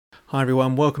Hi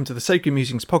everyone, welcome to the Sacred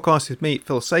Musings podcast with me,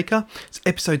 Phil Saker. It's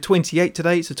episode 28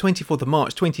 today, it's the 24th of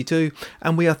March 22,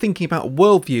 and we are thinking about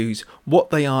worldviews, what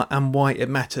they are and why it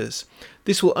matters.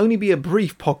 This will only be a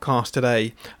brief podcast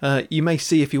today. You may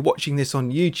see if you're watching this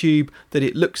on YouTube that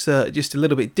it looks just a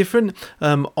little bit different.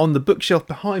 On the bookshelf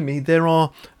behind me there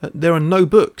are no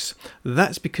books.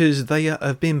 That's because they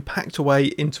have been packed away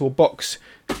into a box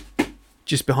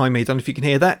just behind me. I don't know if you can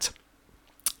hear that.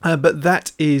 But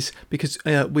that is because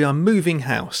we are moving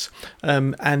house,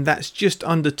 and that's just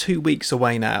under 2 weeks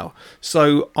away now.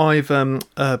 So I've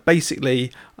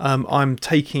basically I'm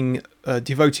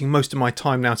devoting most of my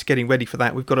time now to getting ready for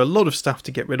that. We've got a lot of stuff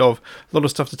to get rid of, a lot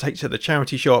of stuff to take to the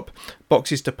charity shop,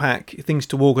 boxes to pack, things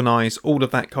to organise, all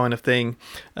of that kind of thing.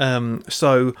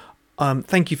 So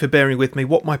thank you for bearing with me.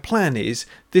 What my plan is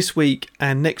this week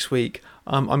and next week,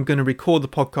 I'm going to record the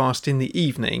podcast in the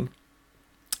evening.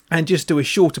 And just do a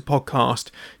shorter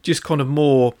podcast, just kind of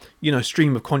more,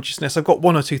 stream of consciousness. I've got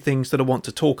one or two things that I want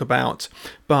to talk about,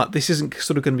 but this isn't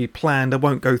sort of going to be planned. I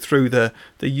won't go through the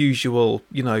usual,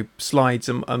 slides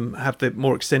and have the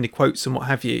more extended quotes and what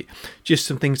have you. Just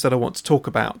some things that I want to talk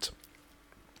about.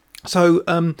 So,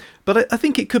 but I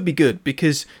think it could be good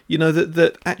because,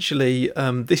 that actually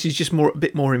this is just a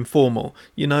bit more informal,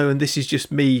 and this is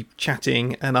just me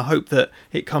chatting, and I hope that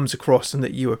it comes across and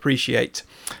that you appreciate.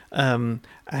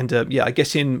 I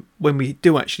guess when we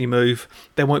do actually move,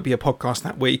 there won't be a podcast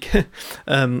that week.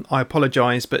 I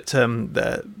apologise, but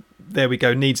there we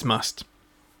go, needs must.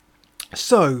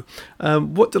 So,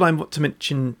 what did I want to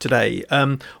mention today?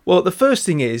 Well, the first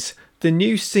thing is the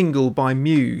new single by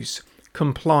Muse,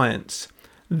 Compliance.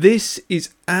 This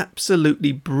is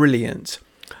absolutely brilliant.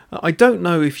 I don't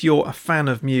know if you're a fan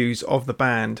of Muse, of the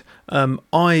band.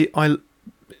 I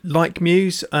like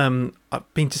Muse.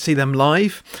 I've been to see them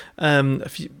live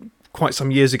quite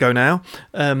some years ago now.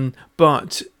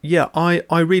 But yeah,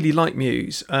 I really like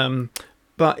Muse.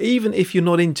 But even if you're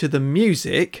not into the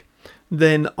music,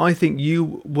 then I think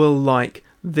you will like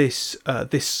this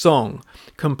song,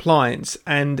 Compliance.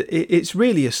 And it's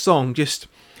really a song just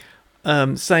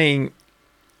saying,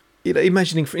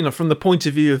 imagining, from the point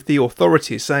of view of the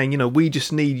authorities, saying, we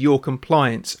just need your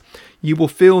compliance. You will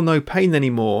feel no pain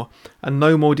anymore and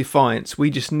no more defiance.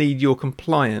 We just need your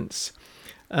compliance.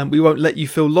 We won't let you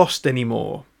feel lost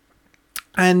anymore.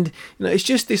 And it's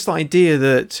just this idea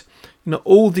that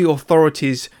all the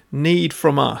authorities need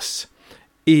from us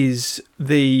is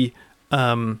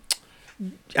our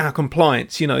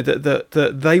compliance.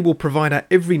 That they will provide our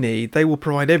every need. They will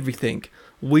provide everything.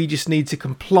 We just need to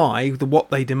comply with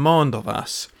what they demand of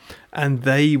us, and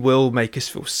they will make us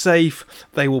feel safe.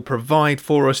 They will provide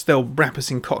for us. They'll wrap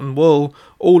us in cotton wool,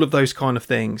 all of those kind of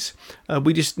things.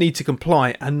 We just need to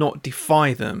comply and not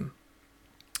defy them.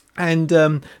 And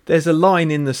there's a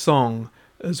line in the song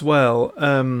as well.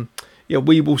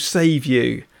 We will save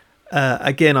you.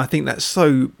 Again, I think that's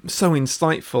so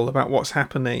insightful about what's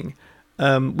happening.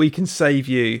 We can save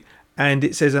you. And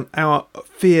it says, our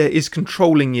fear is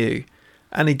controlling you.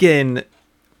 And again,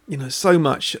 so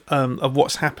much of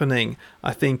what's happening,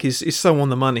 I think, is so on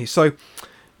the money. So,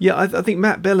 yeah, I think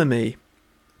Matt Bellamy,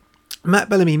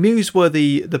 Muse were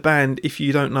the band, if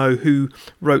you don't know, who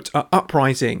wrote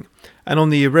Uprising. And on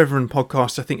the Irreverent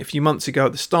podcast, I think a few months ago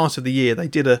at the start of the year, they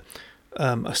did a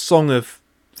song of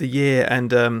the year.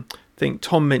 And I think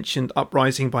Tom mentioned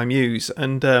Uprising by Muse.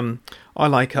 And I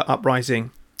like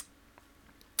Uprising.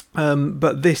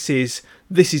 But this is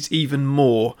even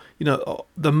more,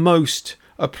 the most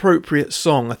appropriate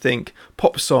song, I think,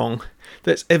 pop song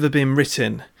that's ever been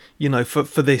written,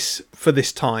 for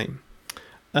this time.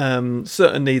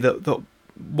 Certainly the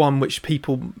one which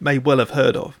people may well have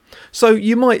heard of. So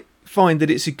you might find that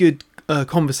it's a good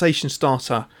conversation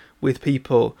starter with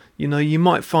people. You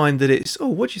might find that it's,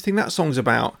 what do you think that song's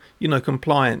about?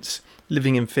 Compliance.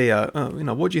 Living in fear,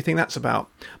 what do you think that's about?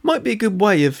 Might be a good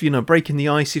way of, breaking the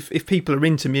ice if people are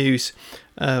into Muse,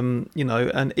 and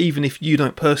even if you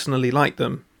don't personally like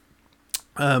them,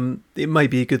 it may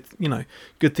be a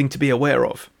good thing to be aware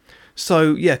of.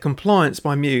 So yeah, Compliance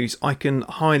by Muse, I can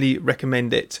highly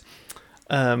recommend it.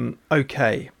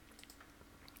 Okay.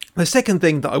 The second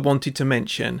thing that I wanted to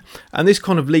mention, and this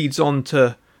kind of leads on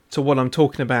to what I'm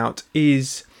talking about,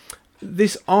 is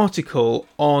this article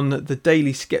on the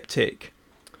Daily Skeptic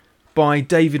by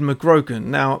David McGrogan.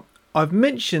 Now, I've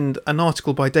mentioned an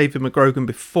article by David McGrogan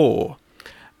before,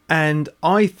 and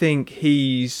I think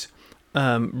he's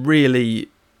really,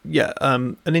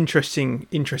 an interesting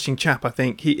chap. I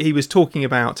think he was talking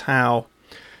about how,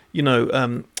 it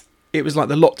was like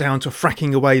the lockdowns were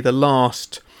fracking away the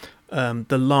last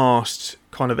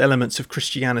kind of elements of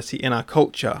Christianity in our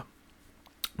culture.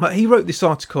 But he wrote this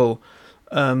article,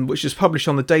 which was published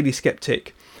on the Daily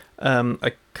Skeptic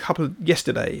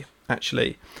yesterday.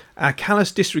 Actually, our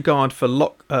callous disregard for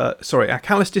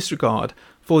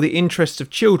the interests of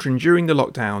children during the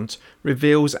lockdowns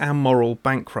reveals our moral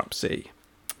bankruptcy.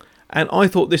 And I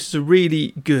thought this was a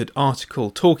really good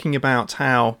article talking about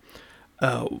how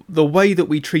the way that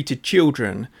we treated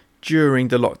children during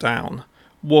the lockdown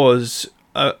was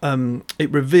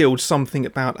it revealed something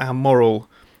about our moral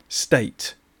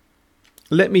state.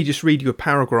 Let me just read you a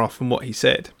paragraph from what he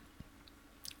said.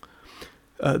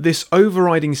 This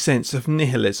overriding sense of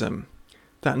nihilism,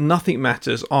 that nothing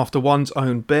matters after one's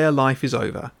own bare life is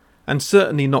over, and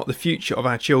certainly not the future of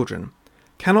our children,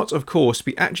 cannot of course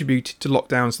be attributed to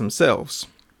lockdowns themselves.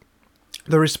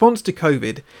 The response to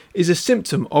COVID is a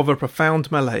symptom of a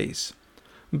profound malaise.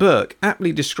 Burke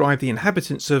aptly described the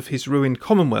inhabitants of his ruined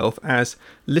Commonwealth as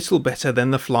little better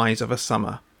than the flies of a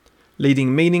summer,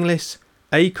 leading meaningless,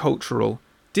 acultural,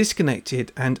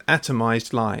 disconnected and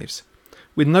atomised lives,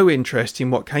 with no interest in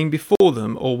what came before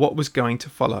them or what was going to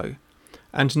follow,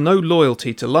 and no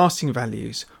loyalty to lasting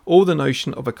values or the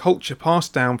notion of a culture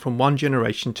passed down from one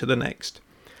generation to the next.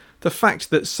 The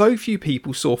fact that so few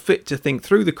people saw fit to think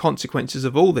through the consequences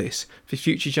of all this for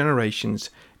future generations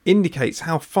indicates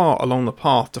how far along the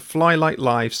path to fly-like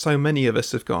lives so many of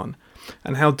us have gone,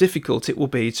 and how difficult it will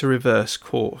be to reverse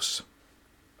course.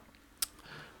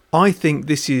 I think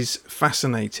this is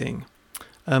fascinating.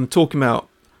 Talking about,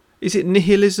 is it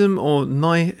nihilism or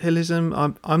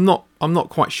nihilism? I'm not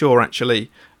quite sure actually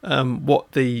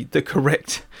what the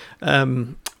correct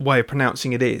way of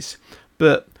pronouncing it is,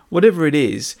 but whatever it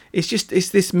is, it's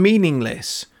this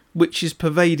meaningless which is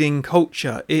pervading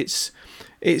culture. It's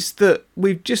that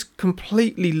we've just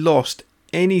completely lost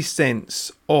any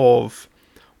sense of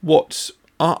what's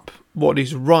up, what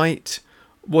is right,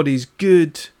 what is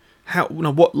good,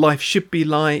 what life should be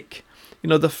like.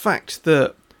 The fact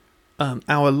that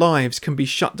our lives can be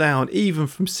shut down even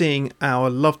from seeing our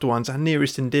loved ones, our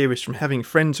nearest and dearest, from having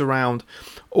friends around,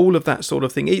 all of that sort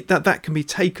of thing, that can be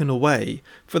taken away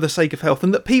for the sake of health,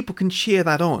 and that people can cheer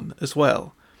that on as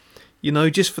well,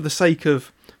 just for the sake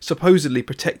of supposedly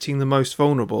protecting the most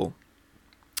vulnerable.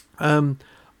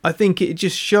 I think it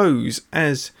just shows,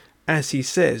 as he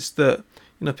says, that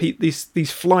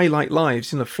these fly-like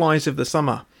lives, flies of the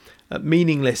summer,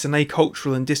 meaningless and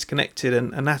acultural and disconnected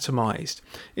and atomised.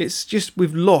 It's just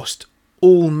we've lost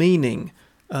all meaning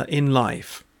in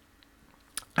life.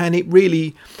 And it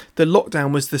really, the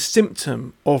lockdown was the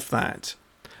symptom of that.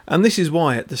 And this is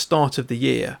why at the start of the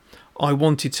year, I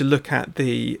wanted to look at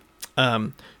the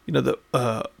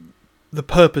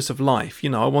purpose of life.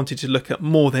 I wanted to look at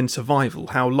more than survival,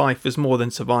 how life is more than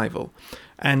survival.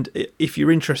 And if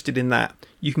you're interested in that,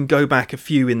 you can go back a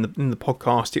few in the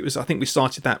podcast. I think we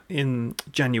started that in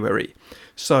January.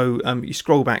 So you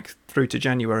scroll back through to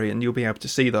January and you'll be able to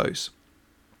see those.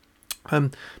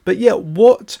 But yeah,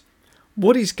 what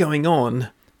is going on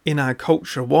in our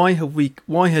culture? Why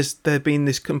has there been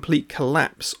this complete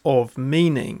collapse of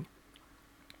meaning?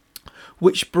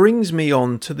 Which brings me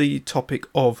on to the topic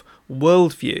of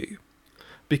worldview,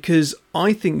 because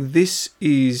I think this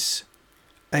is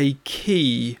a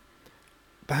key,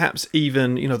 perhaps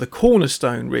even, the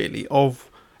cornerstone really of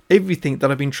everything that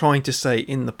I've been trying to say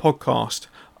in the podcast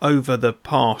over the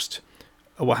past,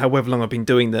 however long I've been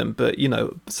doing them, but,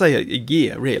 say a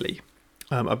year really.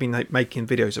 I've been making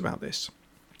videos about this.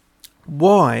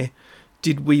 Why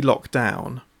did we lock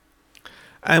down?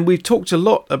 And we've talked a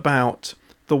lot about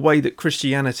the way that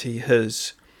Christianity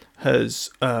has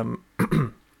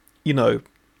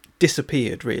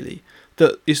disappeared really.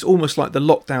 That it's almost like the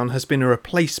lockdown has been a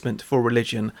replacement for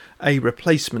religion, a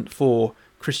replacement for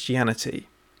Christianity.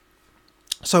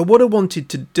 So what I wanted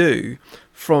to do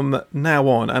from now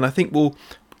on, and I think we'll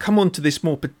come on to this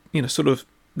more, sort of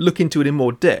look into it in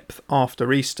more depth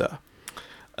after Easter.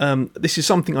 This is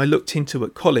something I looked into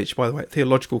at college, by the way, at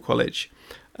theological college.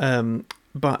 And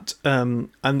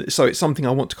so it's something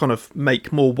I want to kind of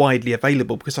make more widely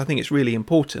available because I think it's really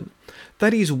important.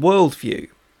 That is worldview.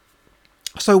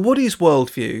 So what is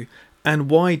worldview and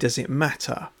why does it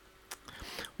matter?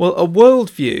 Well, a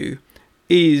worldview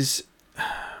it's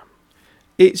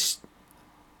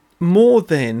more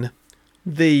than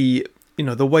the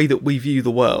way that we view the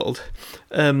world.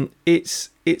 It's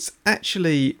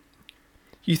actually,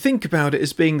 you think about it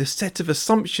as being the set of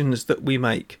assumptions that we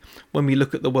make when we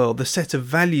look at the world, the set of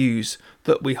values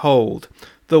that we hold,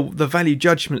 the value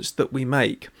judgments that we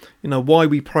make, why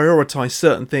we prioritise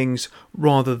certain things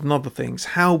rather than other things,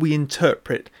 how we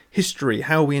interpret history,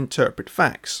 how we interpret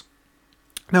facts.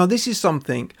 Now, this is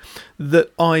something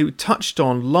that I touched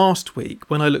on last week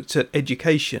when I looked at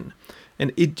education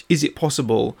And is it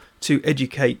possible to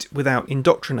educate without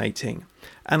indoctrinating?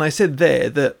 And I said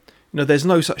there that, there's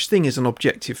no such thing as an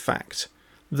objective fact,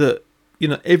 that,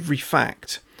 every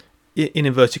fact, in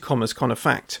inverted commas kind of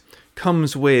fact,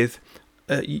 comes with,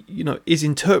 is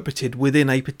interpreted within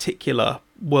a particular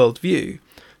worldview.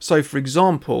 So, for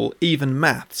example, even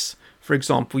maths,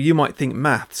 you might think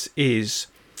maths is,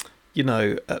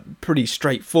 pretty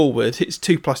straightforward. It's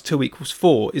 2 + 2 =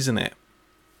 4, isn't it?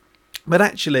 But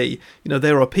actually,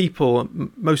 there are people,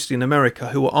 mostly in America,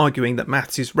 who are arguing that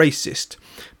maths is racist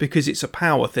because it's a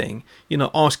power thing.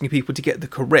 Asking people to get the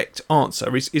correct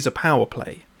answer is a power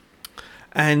play.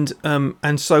 And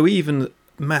so even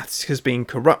maths has been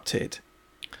corrupted.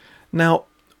 Now,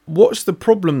 what's the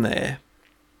problem there?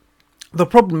 The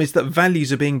problem is that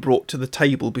values are being brought to the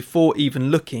table before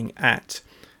even looking at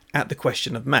the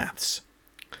question of maths.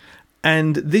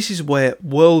 And this is where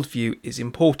worldview is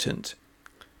important.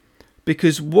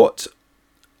 Because what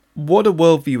a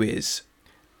worldview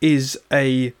is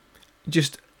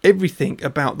just everything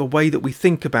about the way that we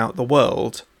think about the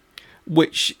world,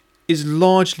 which is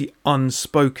largely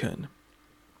unspoken.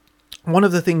 One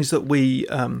of the things that we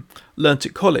learnt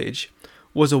at college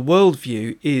was a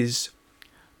worldview is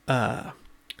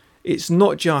it's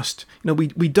not just,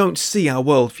 we don't see our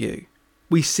worldview,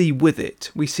 we see with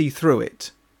it, we see through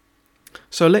it.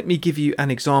 So let me give you an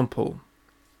example.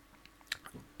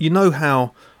 You know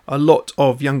how a lot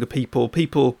of younger people,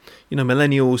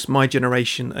 millennials, my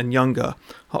generation and younger,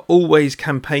 are always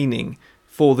campaigning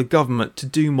for the government to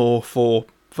do more for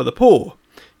the poor,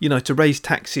 to raise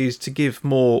taxes, to give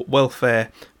more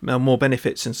welfare, more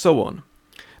benefits and so on.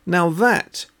 Now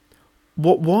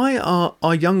why are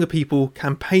our younger people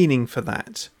campaigning for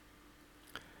that?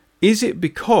 Is it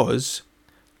because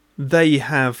they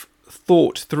have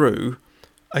thought through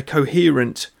a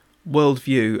coherent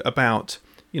worldview about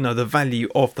the value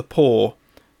of the poor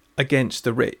against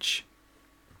the rich?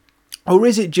 Or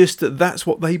is it just that that's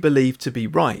what they believe to be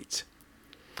right?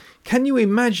 Can you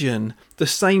imagine the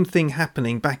same thing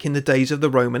happening back in the days of the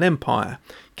Roman Empire?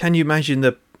 Can you imagine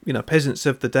the peasants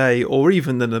of the day, or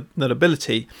even the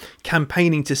nobility,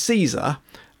 campaigning to Caesar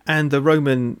and the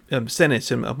Roman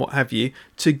Senate and what have you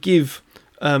to give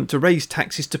to raise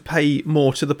taxes to pay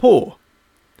more to the poor?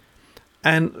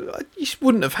 And it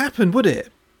wouldn't have happened, would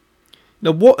it?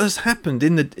 Now, what has happened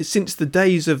since the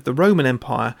days of the Roman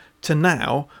Empire to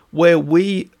now, where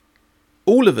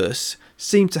all of us,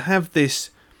 seem to have this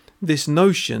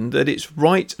notion that it's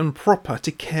right and proper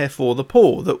to care for the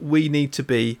poor, that we need to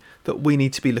be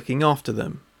looking after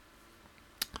them?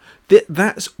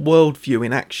 That's worldview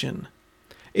in action.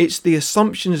 It's the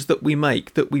assumptions that we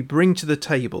make, that we bring to the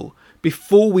table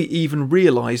before we even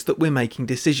realise that we're making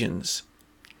decisions.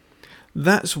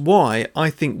 That's why I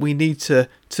think we need to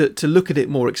look at it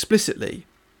more explicitly.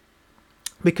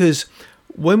 Because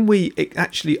when we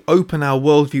actually open our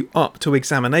worldview up to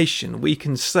examination, we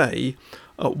can say,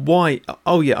 why?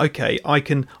 Oh yeah, okay. I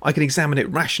can examine it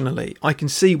rationally. I can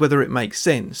see whether it makes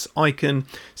sense. I can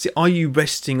see, are you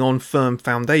resting on firm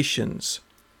foundations?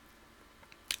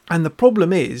 And the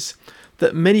problem is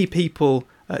that many people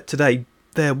today,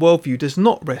 their worldview does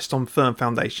not rest on firm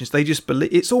foundations. They just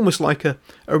believe, it's almost like a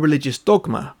religious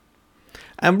dogma.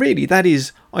 And really, that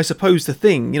is, I suppose, the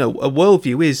thing. A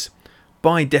worldview is,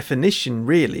 by definition,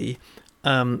 really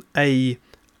a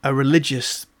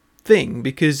religious thing,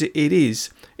 because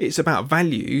it's about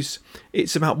values.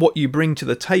 It's about what you bring to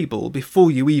the table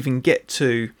before you even get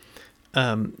to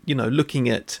looking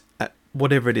at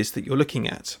whatever it is that you're looking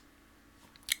at.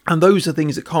 And those are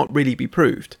things that can't really be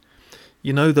proved.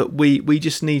 That we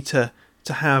just need to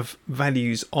have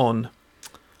values on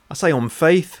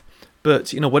faith,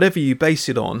 but whatever you base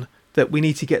it on, that we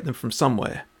need to get them from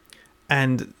somewhere.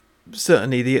 And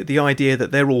certainly the idea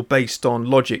that they're all based on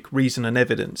logic, reason and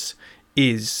evidence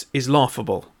is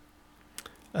laughable,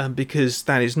 because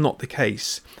that is not the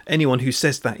case. Anyone who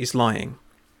says that is lying.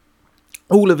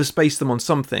 All of us base them on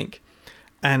something,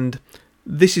 and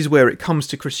this is where it comes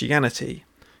to Christianity,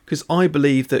 because I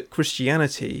believe that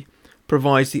Christianity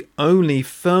provides the only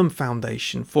firm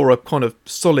foundation for a kind of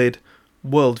solid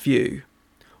worldview,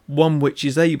 one which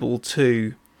is able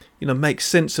to make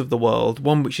sense of the world,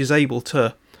 one which is able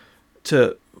to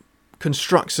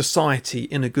construct society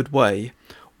in a good way,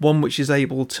 one which is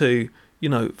able to,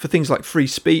 for things like free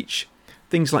speech,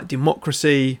 things like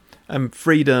democracy and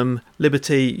freedom,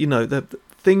 liberty, the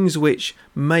things which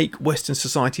make Western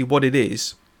society what it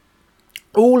is.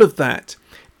 All of that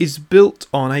is built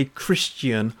on a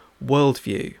Christian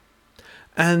worldview.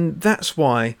 And that's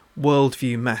why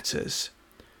worldview matters.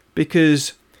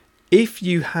 Because if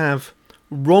you have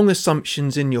wrong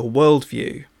assumptions in your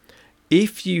worldview,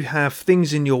 if you have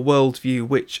things in your worldview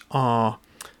which are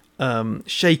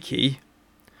shaky,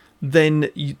 then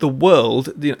the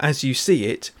world, as you see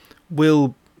it,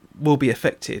 will be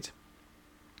affected.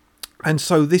 And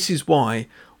so this is why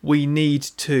we need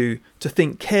to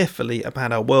think carefully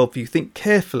about our worldview, think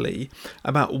carefully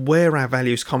about where our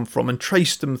values come from and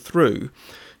trace them through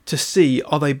to see,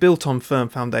 are they built on firm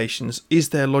foundations? Is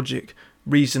there logic,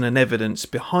 reason and evidence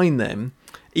behind them,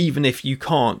 even if you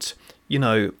can't,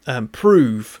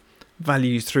 prove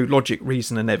values through logic,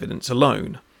 reason and evidence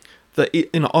alone? That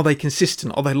are they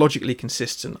consistent? Are they logically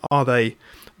consistent? Do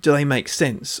they make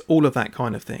sense? All of that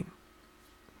kind of thing.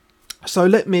 So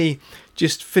let me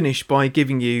just finish by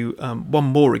giving you one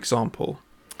more example.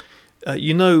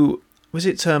 Was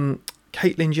it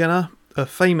Caitlyn Jenner, a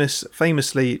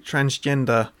famously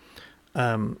transgender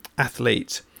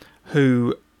athlete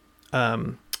who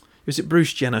was it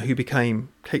Bruce Jenner who became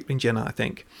Caitlyn Jenner, I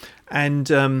think.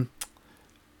 And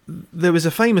there was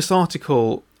a famous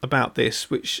article about this,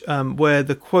 which where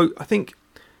the quote, I think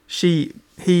she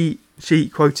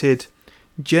quoted,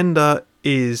 "Gender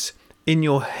is in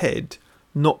your head,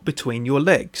 not between your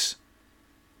legs.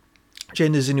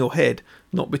 Gender's in your head,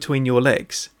 not between your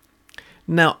legs."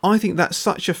 Now, I think that's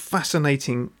such a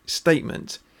fascinating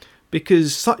statement,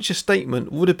 because such a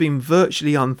statement would have been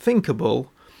virtually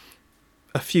unthinkable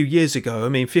a few years ago. I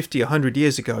mean, 50, 100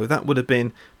 years ago, that would have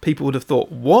been, people would have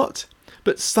thought, what?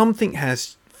 But something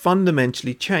has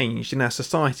fundamentally changed in our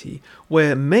society,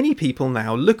 where many people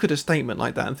now look at a statement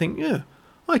like that and think, yeah,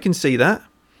 I can see that.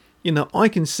 I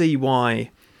can see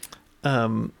why, a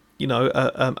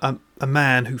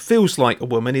man who feels like a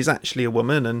woman is actually a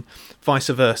woman, and vice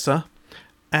versa.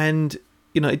 And,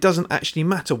 it doesn't actually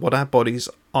matter what our bodies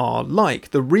are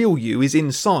like. The real you is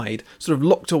inside, sort of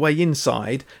locked away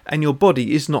inside, and your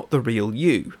body is not the real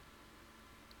you.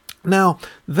 Now,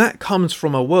 that comes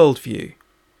from a worldview.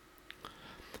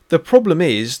 The problem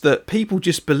is that people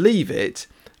just believe it,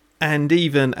 and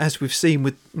even, as we've seen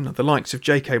with the likes of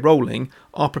J.K. Rowling,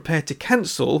 are prepared to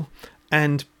cancel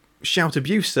and shout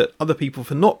abuse at other people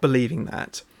for not believing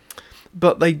that.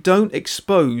 But they don't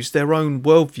expose their own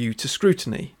worldview to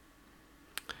scrutiny.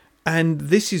 And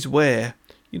this is where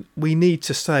we need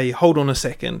to say, hold on a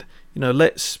second,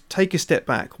 let's take a step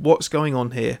back. What's going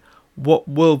on here? What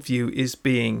worldview is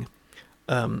being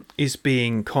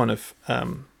kind of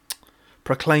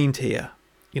proclaimed here?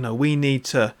 We need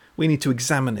to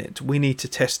examine it. We need to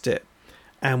test it,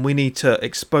 and we need to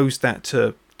expose that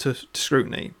to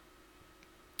scrutiny.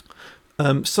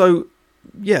 So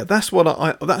yeah, that's why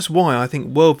I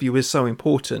think worldview is so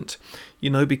important.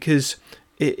 Because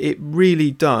it really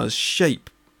does shape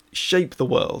the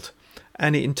world,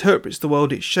 and it interprets the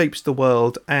world, it shapes the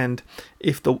world. And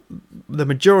if the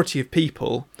majority of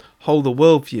people hold a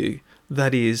worldview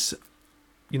that is,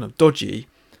 dodgy,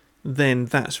 then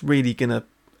that's really going to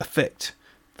affect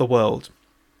the world.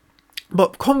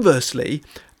 But conversely,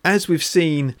 as we've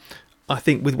seen, I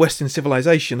think, with Western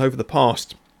civilization over the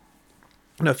past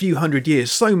a few hundred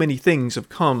years, so many things have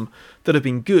come that have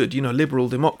been good. Liberal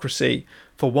democracy,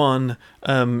 for one,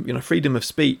 freedom of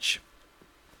speech.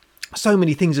 So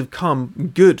many things have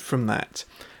come good from that.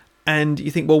 And you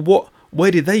think, well,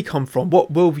 where did they come from?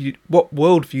 What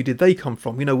worldview did they come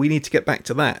from? We need to get back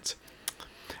to that.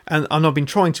 And I've been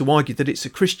trying to argue that it's a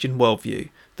Christian worldview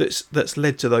that's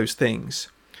led to those things.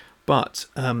 But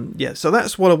so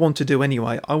that's what I want to do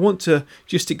anyway. I want to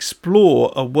just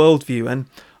explore a worldview, and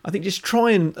I think just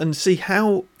try and see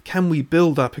how can we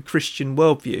build up a Christian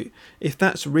worldview. If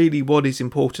that's really what is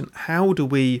important, how do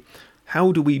we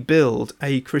build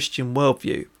a Christian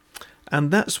worldview?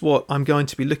 And that's what I'm going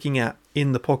to be looking at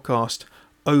in the podcast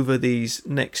over these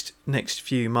next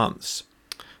few months.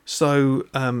 So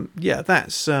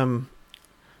that's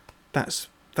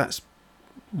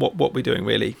what we're doing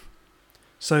really.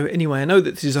 So anyway, I know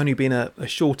that this has only been a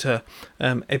shorter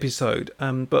episode,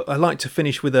 but I like to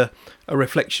finish with a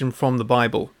reflection from the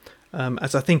Bible,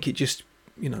 as I think it just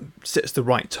sets the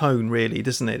right tone, really,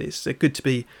 doesn't it? It's good to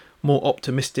be more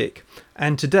optimistic.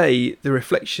 And today, the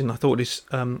reflection I thought is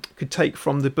could take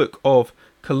from the book of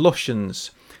Colossians.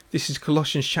 This is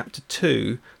Colossians chapter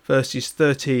 2, verses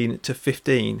 13 to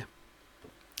 15.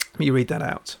 Let me read that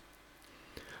out.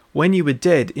 "When you were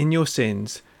dead in your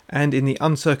sins and in the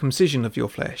uncircumcision of your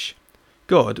flesh,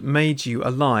 God made you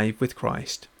alive with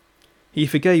Christ. He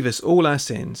forgave us all our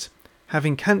sins,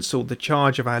 having cancelled the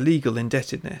charge of our legal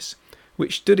indebtedness,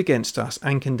 which stood against us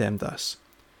and condemned us.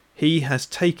 He has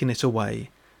taken it away,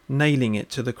 nailing it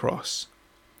to the cross.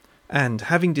 And,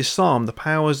 having disarmed the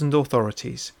powers and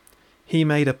authorities, he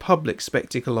made a public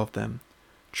spectacle of them,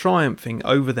 triumphing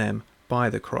over them by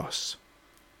the cross."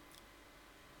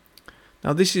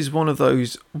 Now, this is one of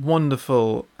those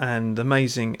wonderful and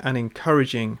amazing and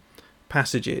encouraging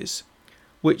passages,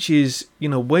 which is,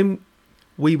 when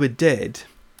we were dead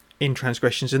in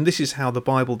transgressions, and this is how the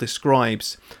Bible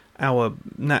describes our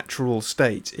natural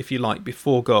state, if you like,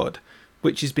 before God,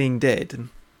 which is being dead. And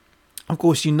of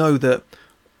course, you know that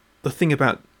the thing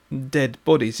about dead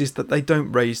bodies is that they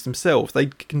don't raise themselves. They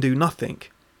can do nothing.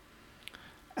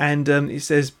 And it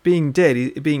says being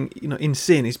dead, being in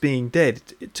sin, is being dead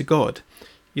to God.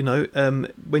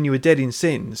 When you were dead in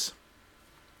sins,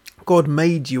 God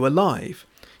made you alive,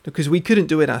 because we couldn't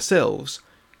do it ourselves.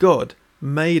 God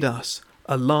made us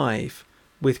alive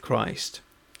with Christ.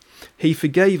 He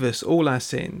forgave us all our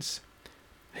sins.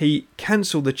 He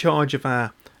cancelled the charge of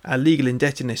our legal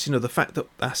indebtedness, the fact that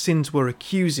our sins were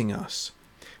accusing us,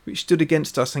 which stood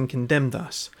against us and condemned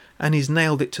us, and He's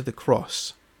nailed it to the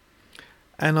cross.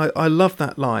 And I love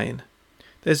that line.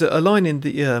 There's a line in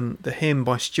the hymn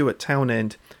by Stuart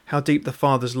Townend, "How Deep the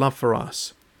Father's Love for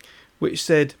Us," which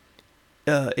said,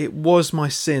 "It was my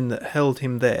sin that held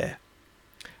Him there."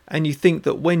 And you think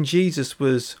that when Jesus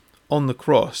was on the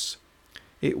cross,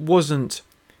 it wasn't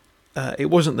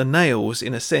the nails,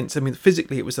 in a sense. I mean,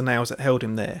 physically it was the nails that held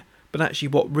Him there, but actually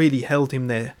what really held Him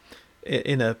there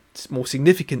in a more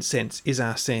significant sense is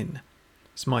our sin.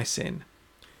 It's my sin.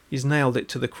 He's nailed it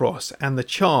to the cross, and the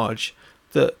charge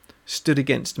that stood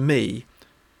against me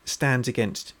stands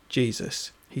against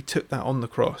Jesus. He took that on the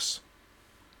cross.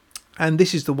 And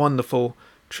this is the wonderful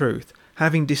truth.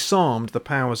 Having disarmed the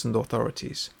powers and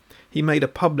authorities, He made a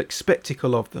public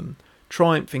spectacle of them,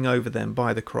 triumphing over them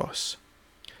by the cross.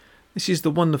 This is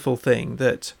the wonderful thing,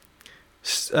 that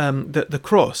the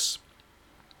cross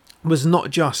was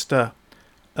not just a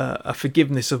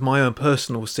forgiveness of my own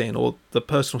personal sin, or the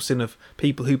personal sin of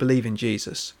people who believe in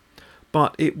Jesus,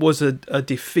 but it was a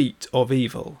defeat of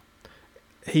evil.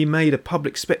 He made a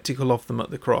public spectacle of them at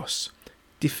the cross,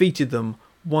 defeated them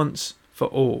once for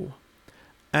all.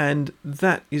 And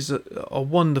that is a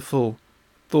wonderful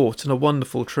thought and a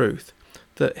wonderful truth,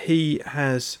 that He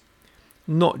has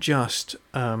not just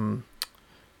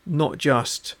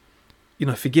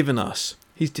forgiven us.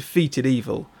 He's defeated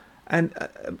evil. And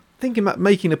thinking about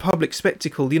making a public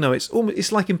spectacle,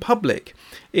 it's like in public.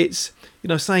 It's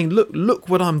saying, look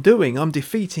what I'm doing. I'm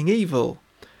defeating evil.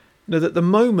 That the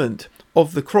moment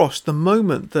of the cross, the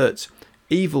moment that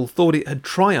evil thought it had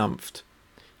triumphed,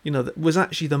 that was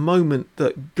actually the moment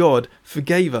that God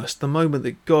forgave us, the moment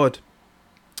that God,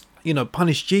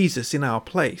 punished Jesus in our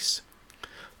place.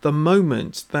 The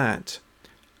moment that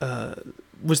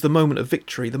was the moment of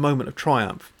victory, the moment of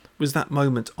triumph, was that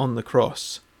moment on the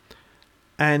cross.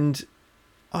 And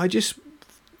I just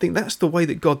think that's the way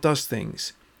that God does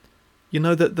things.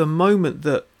 That the moment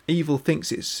that evil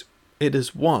thinks it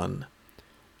has won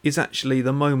is actually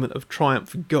the moment of triumph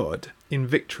for God in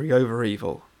victory over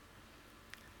evil.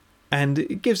 And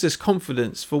it gives us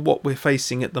confidence for what we're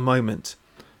facing at the moment,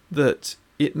 that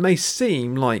it may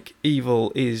seem like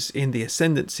evil is in the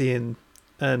ascendancy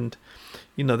and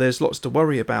there's lots to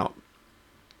worry about,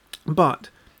 but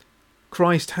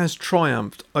Christ has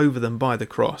triumphed over them by the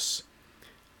cross,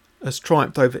 has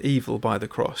triumphed over evil by the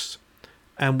cross,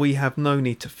 and we have no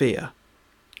need to fear.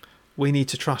 We need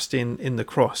to trust in the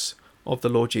cross of the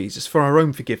Lord Jesus for our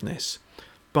own forgiveness,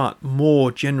 but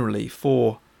more generally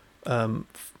for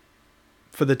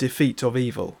the defeat of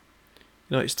evil.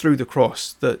 It's through the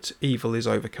cross that evil is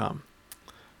overcome,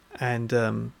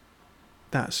 and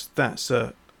that's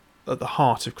at the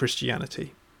heart of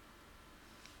Christianity.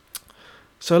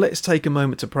 So let's take a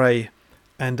moment to pray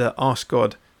and ask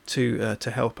God to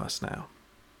help us now.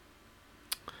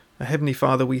 Heavenly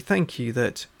Father, we thank You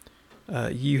that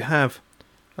You have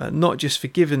not just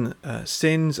forgiven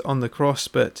sins on the cross,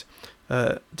 but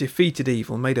defeated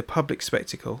evil, made a public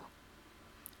spectacle.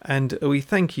 And we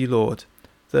thank You, Lord,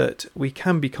 that we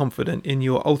can be confident in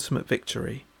Your ultimate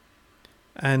victory.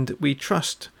 And we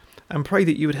trust and pray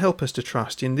that You would help us to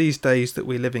trust in these days that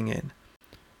we're living in,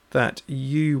 that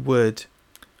You would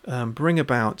bring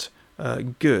about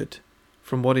good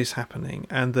from what is happening,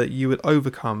 and that You would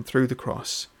overcome through the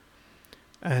cross.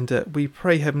 And we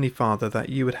pray, Heavenly Father, that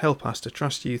You would help us to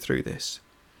trust You through this.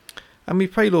 And we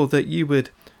pray, Lord, that You would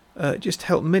just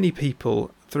help many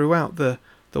people throughout the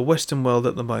Western world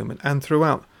at the moment, and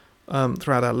throughout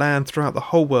our land, throughout the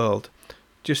whole world,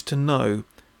 just to know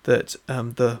that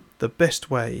the best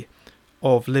way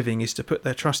of living is to put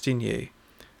their trust in You,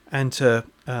 and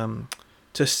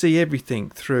to see everything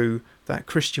through that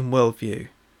Christian worldview,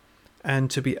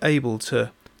 and to be able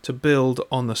to build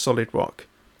on the solid rock.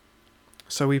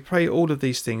 So we pray all of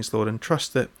these things, Lord, and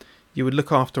trust that You would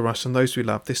look after us and those we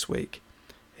love this week.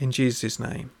 In Jesus'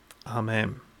 name,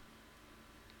 Amen.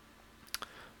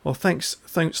 Well, thank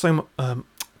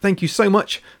you so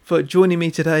much for joining me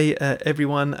today,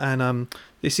 everyone. And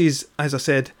this is, as I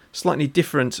said, slightly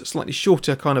different, slightly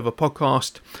shorter kind of a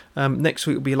podcast. Next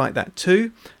week will be like that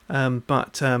too.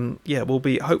 But we'll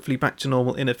be hopefully back to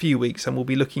normal in a few weeks, and we'll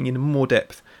be looking in more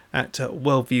depth at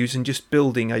worldviews and just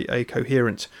building a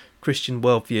coherent Christian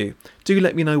worldview. Do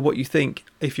let me know what you think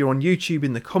if you're on YouTube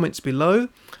in the comments below,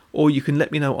 or you can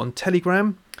let me know on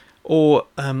Telegram, or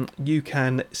you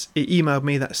can email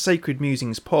me, that's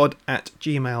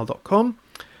sacredmusingspod@gmail.com.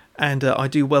 And I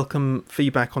do welcome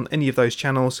feedback on any of those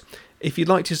channels. If you'd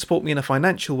like to support me in a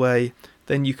financial way,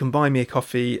 then you can buy me a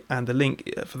coffee, and the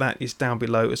link for that is down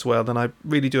below as well. And I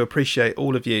really do appreciate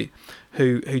all of you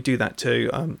who do that too.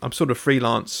 I'm sort of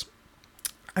freelance,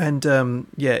 and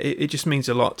it just means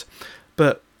a lot.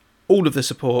 But all of the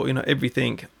support,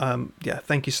 everything.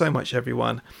 Thank you so much,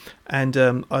 everyone. And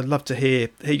I'd love to hear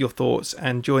your thoughts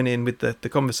and join in with the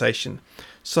conversation.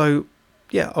 So,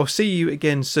 I'll see you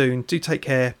again soon. Do take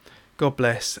care. God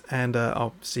bless, and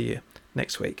I'll see you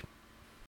next week.